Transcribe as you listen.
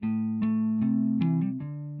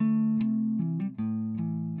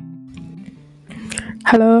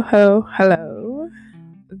Hello, hello, hello.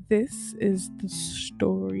 This is the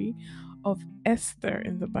story of Esther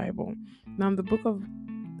in the Bible. Now, the book of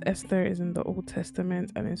Esther is in the Old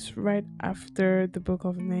Testament and it's right after the book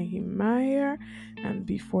of Nehemiah and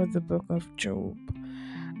before the book of Job.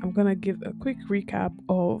 I'm going to give a quick recap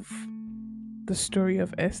of the story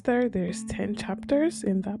of Esther. There's 10 chapters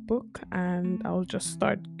in that book, and I'll just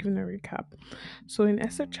start giving a recap. So, in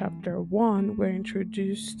Esther chapter 1, we're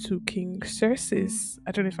introduced to King Xerxes.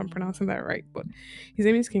 I don't know if I'm pronouncing that right, but his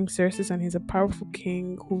name is King Xerxes, and he's a powerful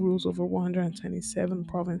king who rules over 127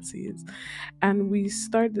 provinces. And we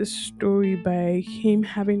start the story by him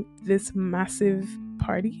having this massive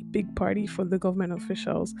party, big party for the government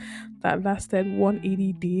officials that lasted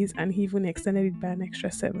 180 days, and he even extended it by an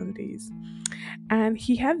extra 7 days. And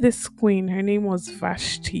he had this queen, her name was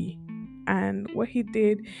Vashti. And what he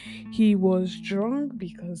did, he was drunk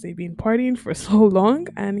because they've been partying for so long.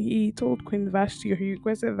 And he told Queen Vashti, or he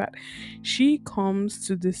requested that she comes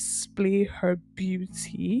to display her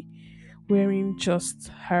beauty wearing just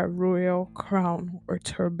her royal crown or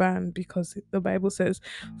turban, because the Bible says,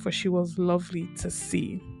 for she was lovely to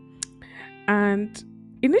see. And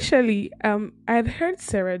initially, I'd heard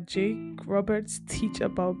Sarah J. Roberts teach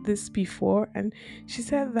about this before, and she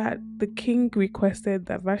said that the king requested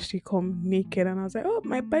that Vashti come naked. And I was like, oh,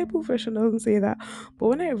 my Bible version doesn't say that. But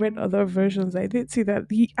when I read other versions, I did see that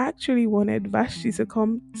he actually wanted Vashti to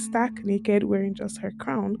come stark naked, wearing just her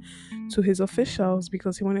crown, to his officials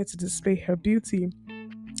because he wanted to display her beauty.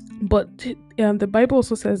 But the Bible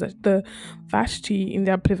also says that the Vashti in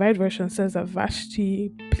the Amplified version says that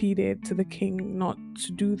Vashti pleaded to the king not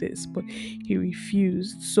to do this, but he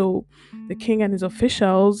refused. So the king and his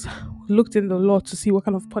officials looked in the law to see what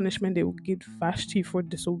kind of punishment they would give Vashti for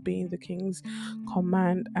disobeying the king's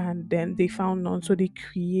command, and then they found none. So they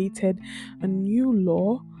created a new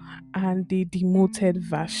law and they demoted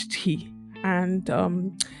Vashti and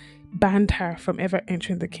banned her from ever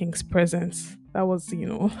entering the king's presence. That was,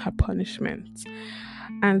 her punishment.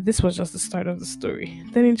 And this was just the start of the story.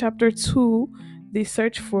 Then in chapter 2, they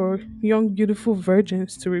search for young, beautiful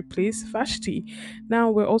virgins to replace Vashti. Now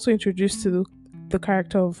we're also introduced to the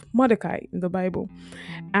character of Mordecai in the Bible.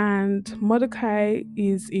 And Mordecai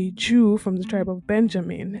is a Jew from the tribe of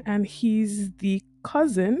Benjamin, and he's the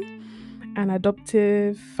cousin and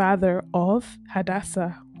adoptive father of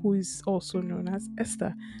Hadassah, who is also known as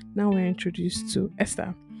Esther. Now we're introduced to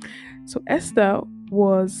Esther. So Esther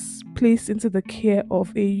was placed into the care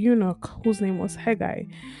of a eunuch whose name was Haggai.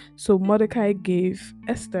 So Mordecai gave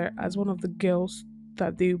Esther as one of the girls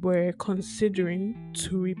that they were considering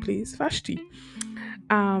to replace Vashti.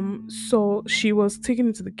 So she was taken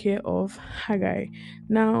into the care of Haggai.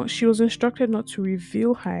 Now she was instructed not to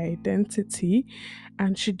reveal her identity,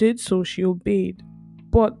 and she did so. She obeyed,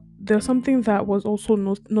 but there's something that was also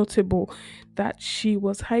notable, that she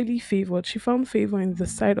was highly favored. She found favor in the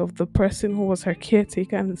sight of the person who was her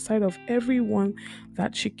caretaker and the sight of everyone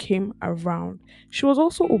that she came around. She was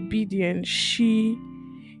also obedient.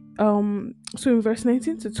 So in verse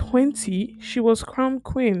 19 to 20, she was crowned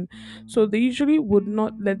queen. So they usually would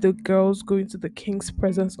not let the girls go into the king's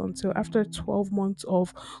presence until after 12 months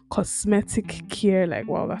of cosmetic care. Like,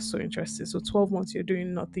 wow, that's so interesting. So 12 months you're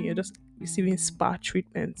doing nothing, you're just receiving spa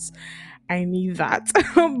treatments. I need that.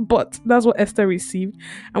 But that's what Esther received.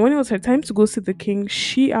 And when it was her time to go see the king,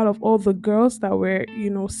 she, out of all the girls that were,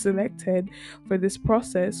 selected for this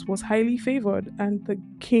process, was highly favored, and the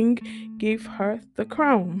king gave her the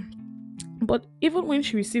crown. But even when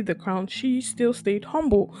she received the crown, she still stayed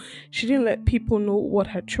humble. She didn't let people know what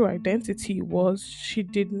her true identity was. She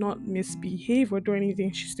did not misbehave or do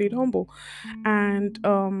anything. She stayed humble. And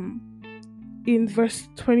in verse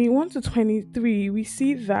 21 to 23, we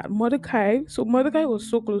see that Mordecai was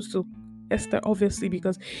so close to Esther, obviously,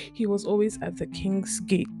 because he was always at the king's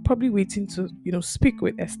gate, probably waiting to, speak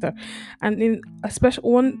with Esther. And in a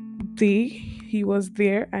special one day, he was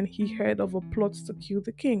there and he heard of a plot to kill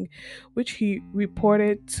the king, which he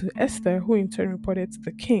reported to Esther, who in turn reported to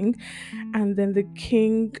the king. And then the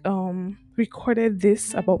king recorded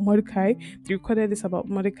this about Mordecai. They recorded this about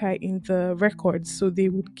Mordecai in the records, so they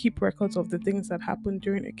would keep records of the things that happened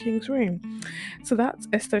during a king's reign. So that's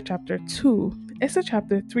Esther chapter 2. Esther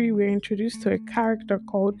chapter 3, we're introduced to a character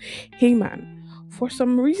called Haman. For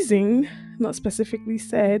some reason, not specifically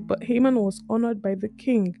said, but Haman was honored by the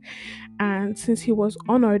king. And since he was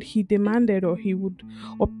honored, he demanded, or he would,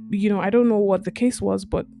 or, I don't know what the case was,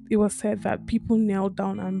 but it was said that people knelt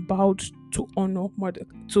down and bowed to honor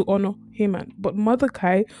to honor Haman. But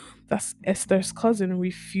Mordecai, that's Esther's cousin,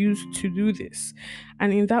 refused to do this.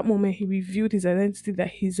 And in that moment, he revealed his identity, that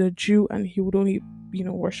he's a Jew and he would only,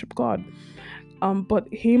 worship God. But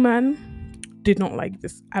Haman did not like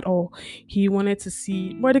this at all. He wanted to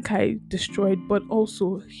see Mordecai destroyed, but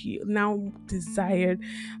also he now desired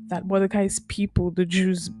that Mordecai's people, the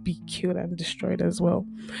Jews, be killed and destroyed as well.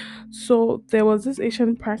 So there was this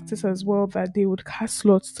ancient practice as well that they would cast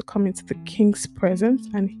lots to come into the king's presence,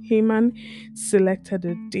 and Haman selected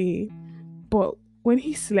a day. But when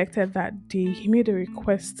he selected that day, he made a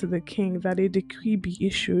request to the king that a decree be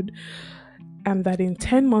issued and that in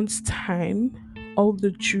 10 months' time, all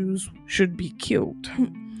the Jews should be killed.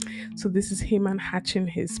 So this is Haman hatching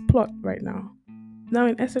his plot right now. Now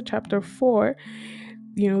in Esther chapter 4,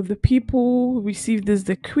 the people receive this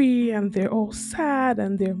decree and they're all sad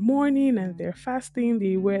and they're mourning and they're fasting.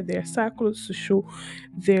 They wear their sackcloth to show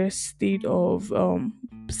their state of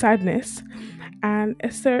sadness. And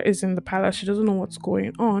Esther is in the palace. She doesn't know what's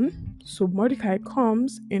going on. So Mordecai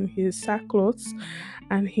comes in his sackcloth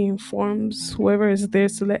and he informs whoever is there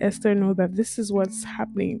to let Esther know that this is what's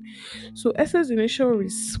happening. So Esther's initial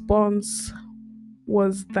response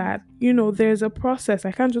was that, there's a process.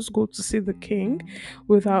 I can't just go to see the king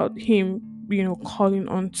without him, calling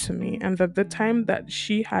on to me, and that the time that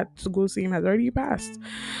she had to go see him has already passed.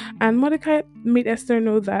 And Mordecai made Esther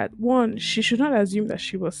know that one, she should not assume that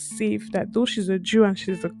she was safe, that though she's a Jew and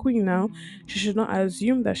she's the queen now, she should not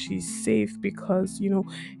assume that she's safe because,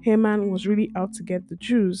 Haman was really out to get the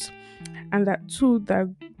Jews. And that two,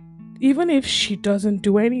 that even if she doesn't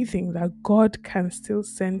do anything, that God can still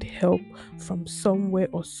send help from somewhere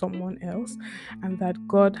or someone else, and that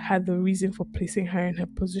God had the reason for placing her in her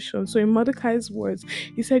position. So in Mordecai's words,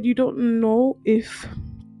 he said, you don't know if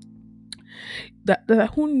that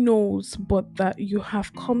who knows but that you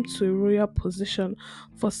have come to a royal position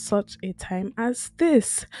for such a time as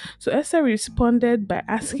this. So Esther responded by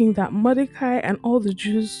asking that Mordecai and all the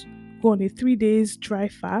Jews go on a 3 days dry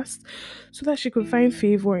fast so that she could find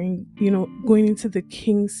favor in going into the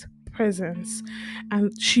king's presence.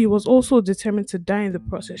 And she was also determined to die in the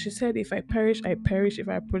process. She said, if I perish, I perish if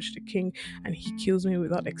I approach the king and he kills me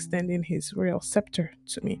without extending his royal scepter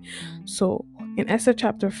to me. So in Esther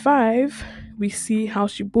chapter 5, we see how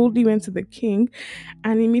she boldly went to the king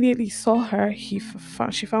and immediately saw her. She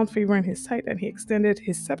found favor in his sight and he extended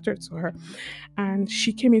his scepter to her and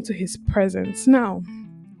she came into his presence. Now,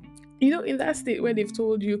 in that state where they've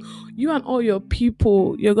told you, you and all your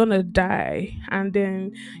people, you're gonna die, and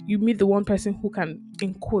then you meet the one person who can,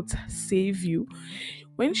 in quotes, save you.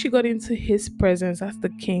 When she got into his presence as the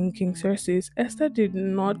king, King Xerxes, Esther did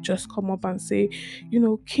not just come up and say,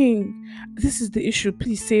 King, this is the issue,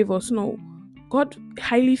 please save us. No. God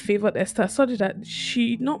highly favored Esther such that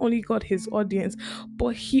she not only got his audience,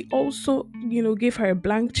 but he also, gave her a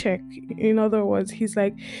blank check. In other words, he's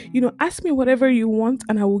like, ask me whatever you want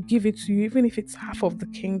and I will give it to you, even if it's half of the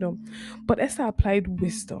kingdom. But Esther applied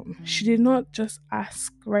wisdom. She did not just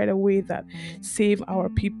ask right away that save our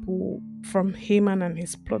people from Haman and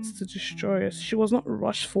his plots to destroy us. She was not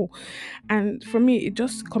rushful. And for me, it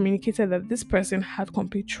just communicated that this person had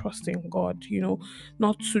complete trust in God,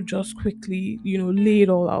 not to just quickly, lay it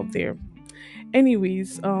all out there.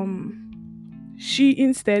 Anyways, she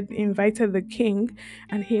instead invited the king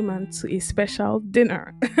and Haman to a special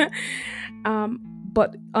dinner.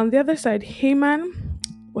 But on the other side, Haman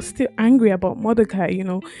was still angry about Mordecai.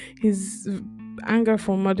 His anger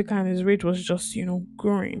for Mordecai and his rage was just,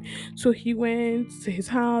 growing. So he went to his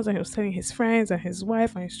house and he was telling his friends and his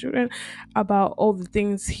wife and his children about all the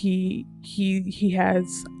things he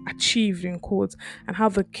has achieved in quotes, and how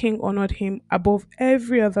the king honored him above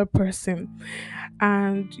every other person,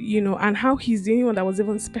 and and how he's the only one that was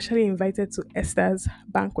even specially invited to Esther's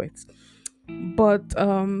banquet. But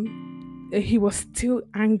he was still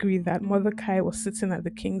angry that Mordecai was sitting at the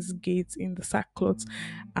king's gate in the sackcloth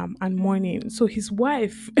and mourning. So his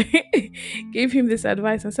wife gave him this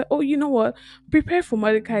advice and said, "Oh, you know what? Prepare for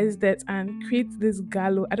Mordecai's death and create this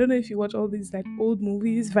gallows." I don't know if you watch all these like old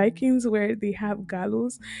movies, Vikings, where they have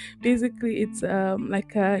gallows. Basically, it's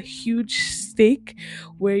like a huge stake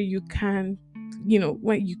where you can,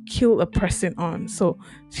 when you kill a person on. So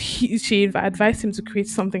she advised him to create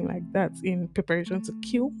something like that in preparation to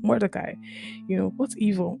kill Mordecai. What's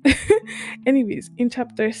evil? Anyways, in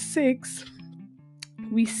chapter 6,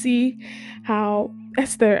 we see how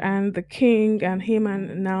Esther and the king and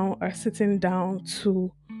Haman now are sitting down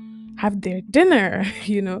to have their dinner,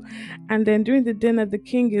 and then during the dinner, the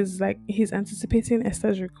king is like, he's anticipating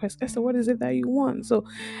Esther's request. Esther, what is it that you want? So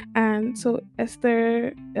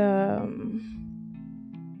Esther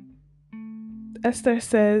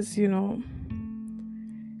says,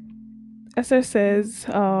 Esther says,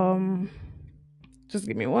 just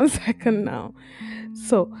give me one second now.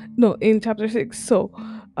 So, no, in chapter 6, so,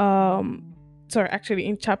 sorry, actually,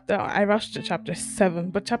 in chapter, I rushed to chapter 7,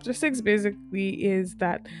 but chapter 6 basically is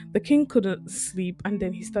that the king couldn't sleep, and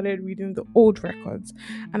then he started reading the old records.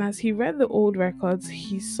 And as he read the old records,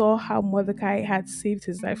 he saw how Mordecai had saved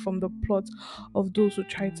his life from the plot of those who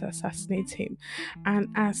tried to assassinate him. And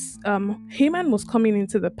as Haman was coming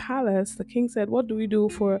into the palace, the king said, "What do we do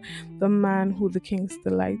for the man who the king's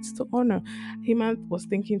delights to honor?" Haman was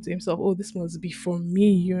thinking to himself, "Oh, this must be for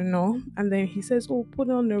me, you know." And then he says, "Oh, put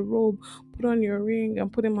on a robe, put on your ring,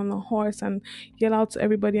 and put him on a horse, and yell out to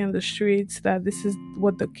everybody on the streets that this is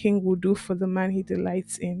what the king will do for the man he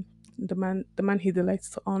delights in." The man he delights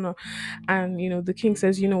to honor. And the king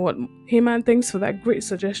says, "You know what, Haman, thanks for that great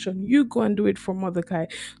suggestion. You go and do it for Mordecai."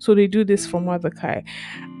 So they do this for Mordecai.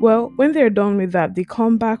 Well, when they're done with that, they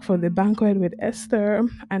come back for the banquet with Esther,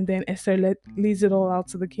 and then Esther lays it all out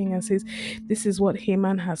to the king and says, "This is what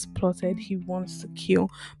Haman has plotted. He wants to kill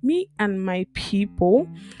me and my people."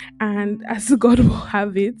 And as God will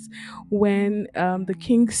have it, when the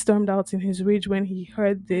king stormed out in his rage when he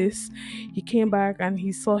heard this, he came back and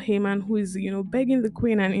he saw Haman, who is, begging the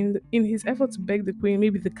queen, and in his effort to beg the queen,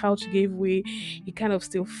 maybe the couch gave way. He kind of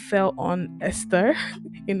still fell on Esther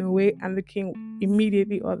in a way, and the king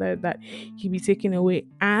immediately ordered that he be taken away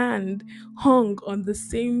and hung on the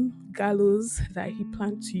same gallows that he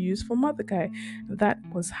planned to use for Mordecai. That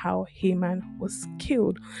was how Haman was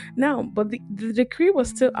killed. Now, but the decree was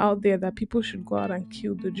still out there that people should go out and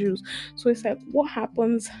kill the Jews. So it's like, what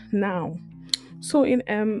happens now? So in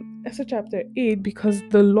Esther chapter 8, because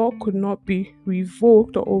the law could not be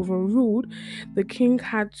revoked or overruled, the king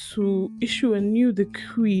had to issue a new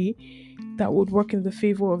decree that would work in the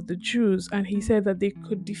favor of the Jews. And he said that they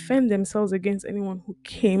could defend themselves against anyone who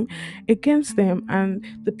came against them. And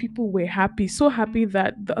the people were happy, so happy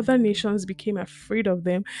that the other nations became afraid of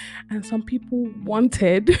them. And some people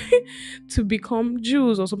wanted to become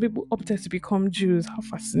Jews, or some people opted to become Jews. How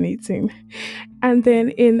fascinating. And then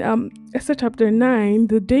in Esther chapter 9,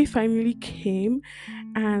 the day finally came,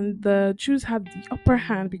 and the Jews had the upper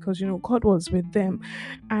hand because, God was with them.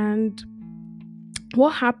 And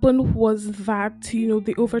what happened was that,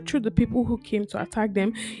 they overthrew the people who came to attack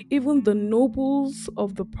them. Even the nobles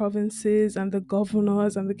of the provinces and the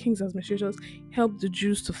governors and the king's administrators helped the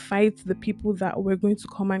Jews to fight the people that were going to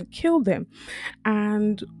come and kill them.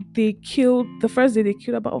 And the first day they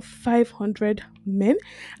killed about 500 men,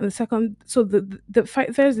 and the second, so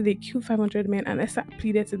Thursday they killed 500 men, and Esther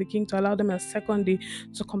pleaded to the king to allow them a second day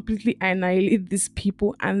to completely annihilate these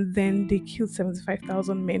people, and then they killed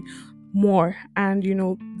 75,000 men more. And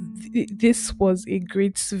this was a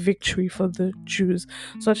great victory for the Jews,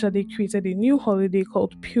 such that they created a new holiday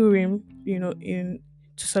called Purim, in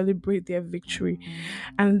to celebrate their victory.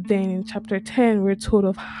 And then in chapter 10, we're told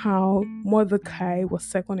of how Mordecai was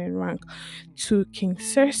second in rank to King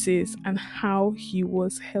Xerxes, and how he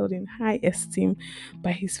was held in high esteem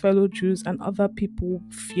by his fellow Jews, and other people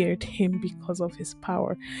feared him because of his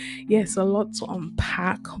power. Yes, a lot to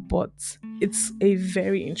unpack, but it's a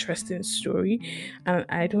very interesting story. And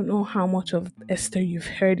I don't know how much of Esther you've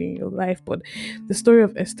heard in your life, but the story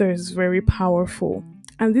of Esther is very powerful.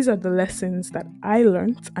 And these are the lessons that I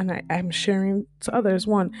learned, and I'm sharing to others.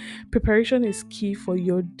 One, preparation is key for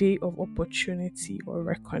your day of opportunity or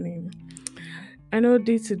reckoning. I know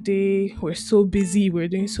day to day we're so busy, we're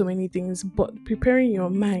doing so many things, but preparing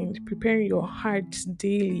your mind, preparing your heart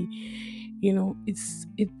daily,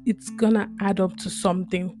 it's gonna add up to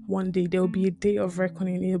something. One day there'll be a day of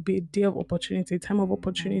reckoning, it'll be a day of opportunity, a time of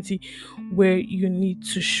opportunity where you need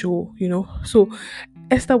to show. So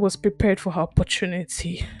Esther was prepared for her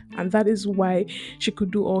opportunity, and that is why she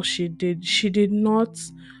could do all she did. She did not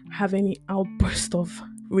have any outburst of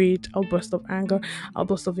rage, outburst of anger,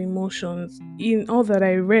 outburst of emotions. In all that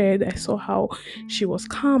I read, I saw how she was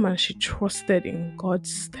calm and she trusted in God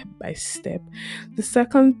step by step. The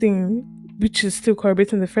second thing, which is still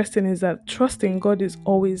corroborating the first thing, is that trusting God is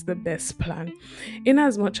always the best plan. In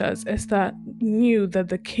as much as Esther knew that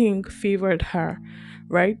the king favored her,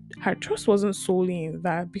 right? Her trust wasn't solely in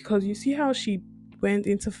that, because you see how she went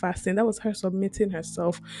into fasting. That was her submitting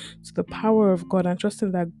herself to the power of God and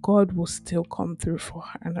trusting that God will still come through for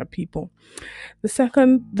her and her people.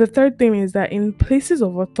 The third thing is that in places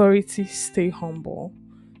of authority, stay humble.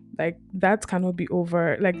 Like, that cannot be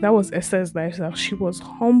over. Like, that was Esther's lifestyle. She was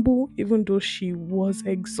humble even though she was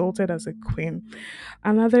exalted as a queen.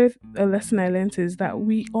 Another lesson I learned is that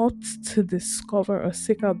we ought to discover or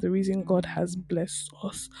seek out the reason God has blessed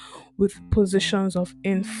us with positions of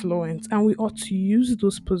influence, and we ought to use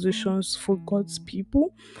those positions for God's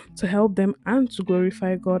people to help them and to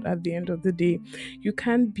glorify God at the end of the day. You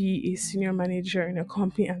can't be a senior manager in a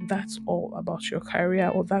company and that's all about your career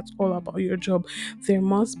or that's all about your job. There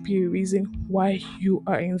must be a reason why you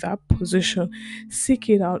are in that position. Seek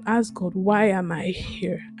it out, ask God, why am I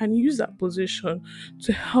here? And use that position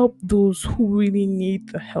to help those who really need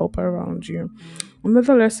the help around you.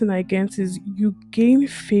 Another lesson I get is you gain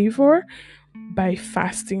favor by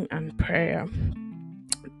fasting and prayer.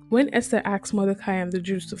 When Esther asked Mordecai and the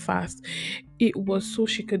Jews to fast, it was so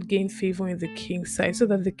she could gain favor in the king's sight, so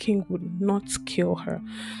that the king would not kill her.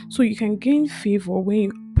 So you can gain favor when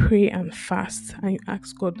you pray and fast and you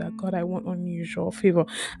ask God that, God, I want unusual favor.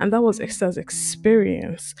 And that was Esther's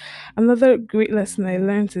experience. Another great lesson I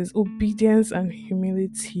learned is obedience and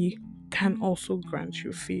humility can also grant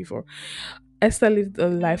you favor. Esther lived a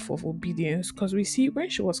life of obedience, because we see when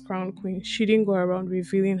she was crowned queen, she didn't go around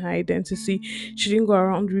revealing her identity. She didn't go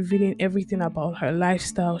around revealing everything about her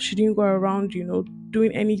lifestyle. She didn't go around,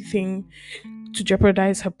 doing anything to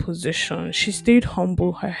jeopardize her position. She stayed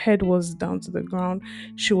humble. Her head was down to the ground.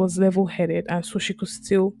 She was level headed, and so she could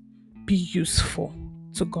still be useful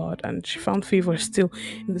to God, and she found favor still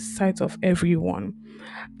in the sight of everyone.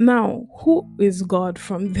 Now, who is God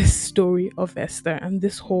from this story of Esther and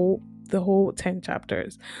the whole 10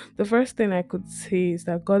 chapters? The first thing I could say is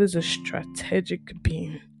that God is a strategic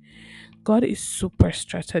being. God is super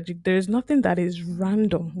strategic. There is nothing that is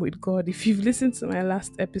random with God. If you've listened to my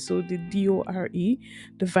last episode, the DORE,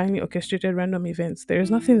 divinely orchestrated random events, there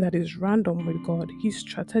is nothing that is random with God. He's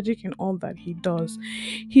strategic in all that he does.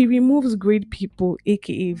 He removes great people,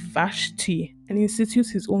 aka Vashti, and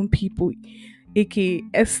institutes his own people, aka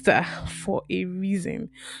Esther, for a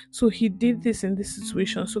reason. So he did this in this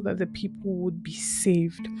situation so that the people would be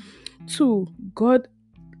saved. Two, God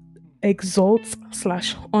exalts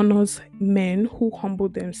slash honors men who humble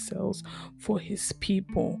themselves for his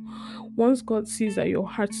people. Once God sees that your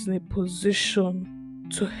heart is in a position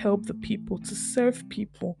to help the people, to serve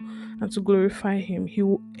people, and to glorify him, he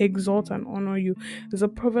will exalt and honor you. There's a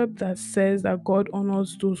proverb that says that God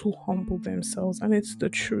honors those who humble themselves, and it's the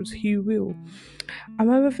truth. He will.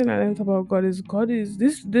 Another thing I learned about God is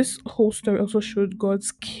this whole story also showed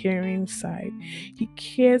God's caring side. He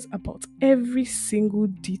cares about every single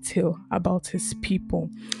detail about his people.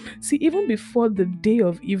 See, even before the day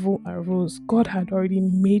of evil arose, God had already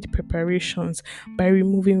made preparations by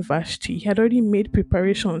removing Vashti. He had already made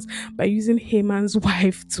preparations by using Haman's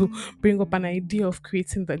wife to bring up an idea of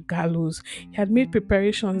creating the gallows. He had made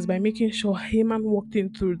preparations by making sure Haman walked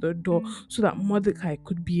in through the door so that Mordecai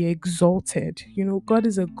could be exalted. God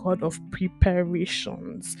is a God of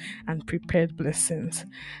preparations and prepared blessings.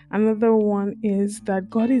 Another one is that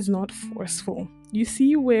God is not forceful. You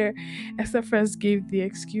see where Esther first gave the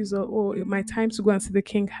excuse of, oh, my time to go and see the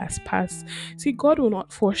king has passed. See, God will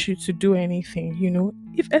not force you to do anything.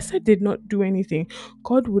 If Esther did not do anything,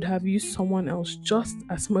 God would have used someone else, just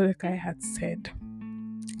as Mordecai had said.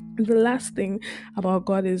 And the last thing about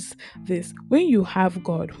God is this: when you have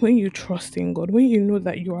God, when you trust in God, when you know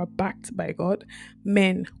that you are backed by God,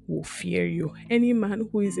 men will fear you. Any man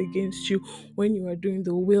who is against you when you are doing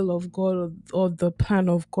the will of God, or the plan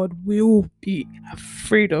of God, will be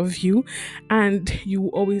afraid of you, and you will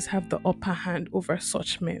always have the upper hand over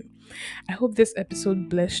such men. I hope this episode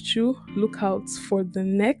blessed you. Look out for the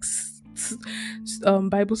next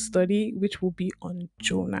Bible study, which will be on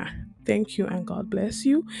Jonah. Thank you, and God bless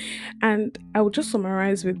you. And I will just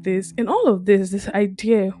summarize with this. In all of this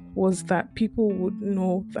idea was that people would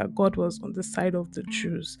know that God was on the side of the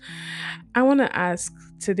Jews. I want to ask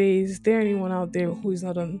today, is there anyone out there who is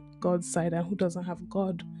not on God's side and who doesn't have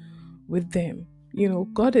God with them?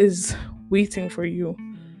 God is waiting for you.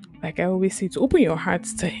 Like I always say, to open your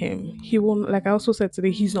hearts to him. He will, like I also said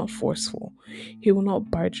today, he's not forceful. He will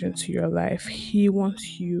not barge into your life. He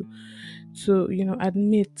wants you to,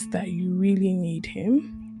 admit that you really need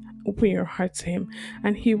him. Open your heart to him,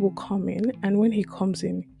 and he will come in. And when he comes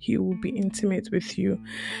in, he will be intimate with you.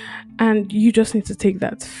 And you just need to take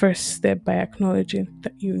that first step by acknowledging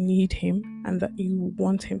that you need him and that you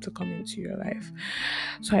want him to come into your life.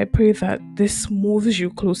 So I pray that this moves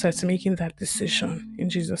you closer to making that decision in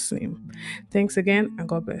Jesus' name. Thanks again, and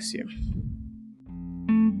God bless you.